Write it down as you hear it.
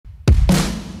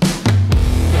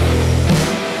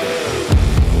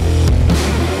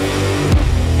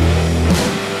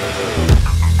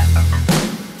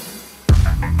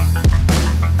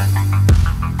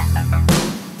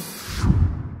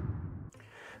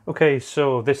Okay,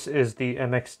 so this is the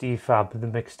MXD FAB, the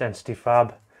mixed density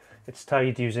FAB. It's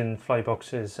tied using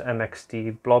Flybox's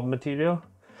MXD blob material.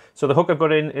 So the hook I've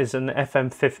got in is an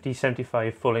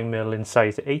FM5075 fulling mill in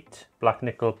size 8, black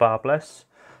nickel barbless.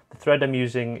 The thread I'm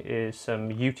using is some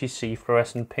UTC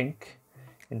fluorescent pink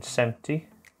in 70.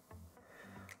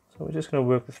 So we're just going to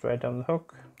work the thread down the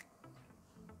hook.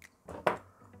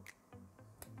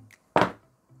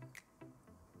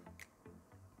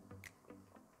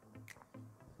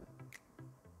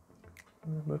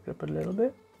 Work it up a little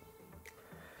bit,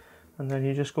 and then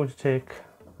you're just going to take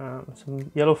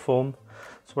some yellow foam.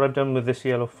 So what I've done with this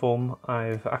yellow foam,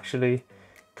 I've actually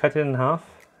cut it in half.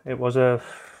 It was a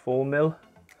 4mm.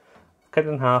 Cut it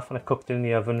in half and I cooked it in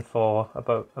the oven for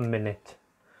about a minute.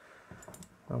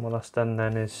 And what that's done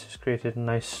then is just created a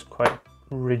nice, quite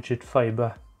rigid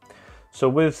fibre. So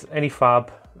with any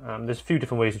fab, there's a few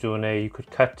different ways of doing it. You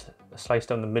could cut a slice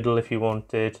down the middle if you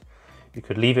wanted. You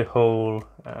could leave it whole.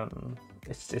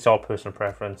 It's all personal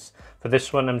preference. For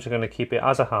this one, I'm just going to keep it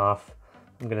as a half.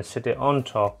 I'm going to sit it on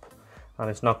top, and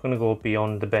it's not going to go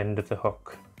beyond the bend of the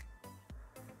hook.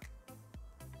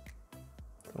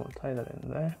 So we'll tie that in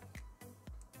there.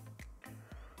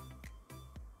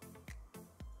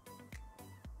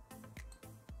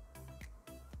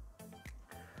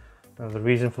 Now the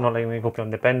reason for not letting it go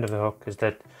beyond the bend of the hook is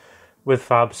that with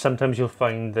fabs, sometimes you'll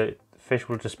find that fish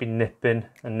will just be nipping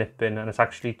and nipping, and it's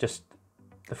actually just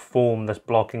the foam that's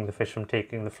blocking the fish from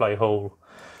taking the fly whole.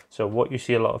 So what you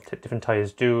see a lot of different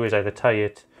tyers do is either tie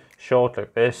it short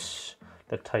like this,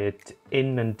 they tie it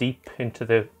in and deep into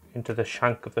the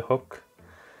shank of the hook,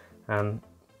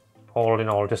 all in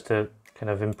all just to kind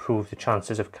of improve the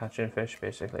chances of catching fish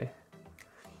basically.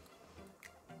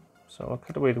 So I'll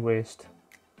cut away the waste.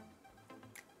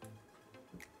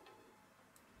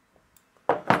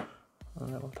 And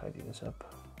then we'll tidy this up.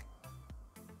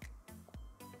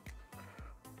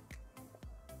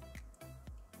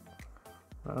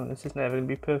 And this is never going to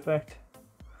be perfect.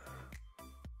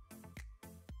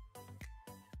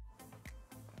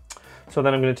 So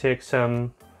then I'm going to take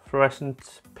some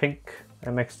fluorescent pink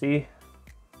MXD.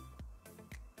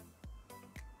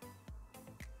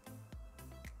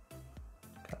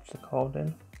 Catch the cord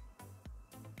in.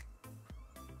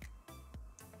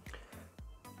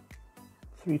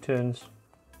 Three turns.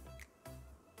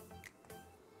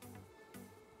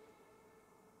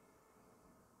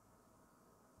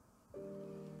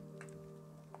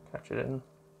 Catch it in.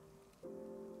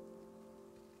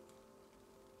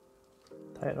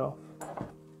 Tie it off.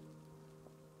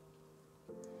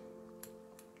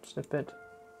 Snip it.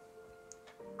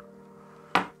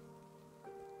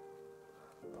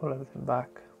 Pull everything back.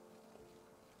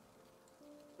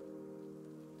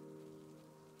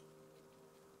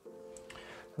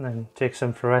 And then take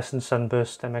some fluorescent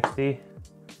sunburst MXD.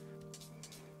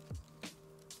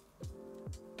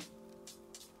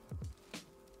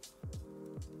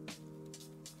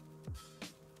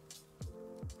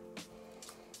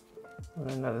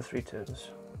 And another 3 turns.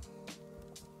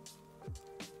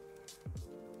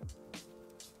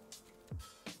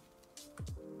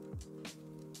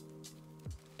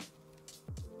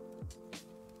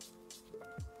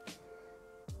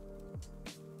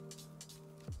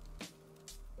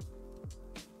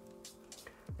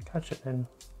 Catch it in.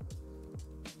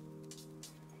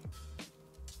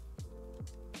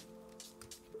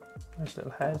 Nice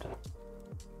little head.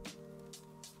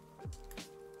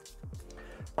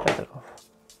 Cut it off.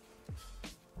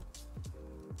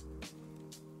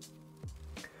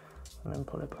 And then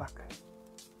pull it back.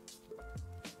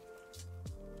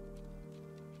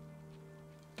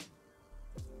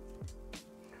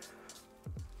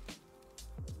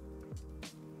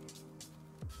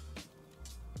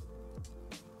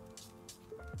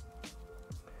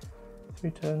 Three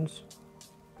turns.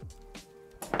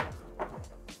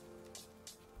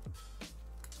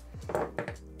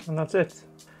 And that's it.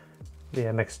 The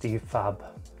MXD FAB.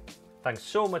 Thanks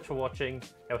so much for watching.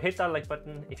 Now hit that like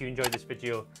button if you enjoyed this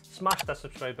video, smash that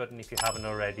subscribe button if you haven't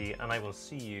already, and I will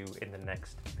see you in the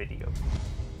next video.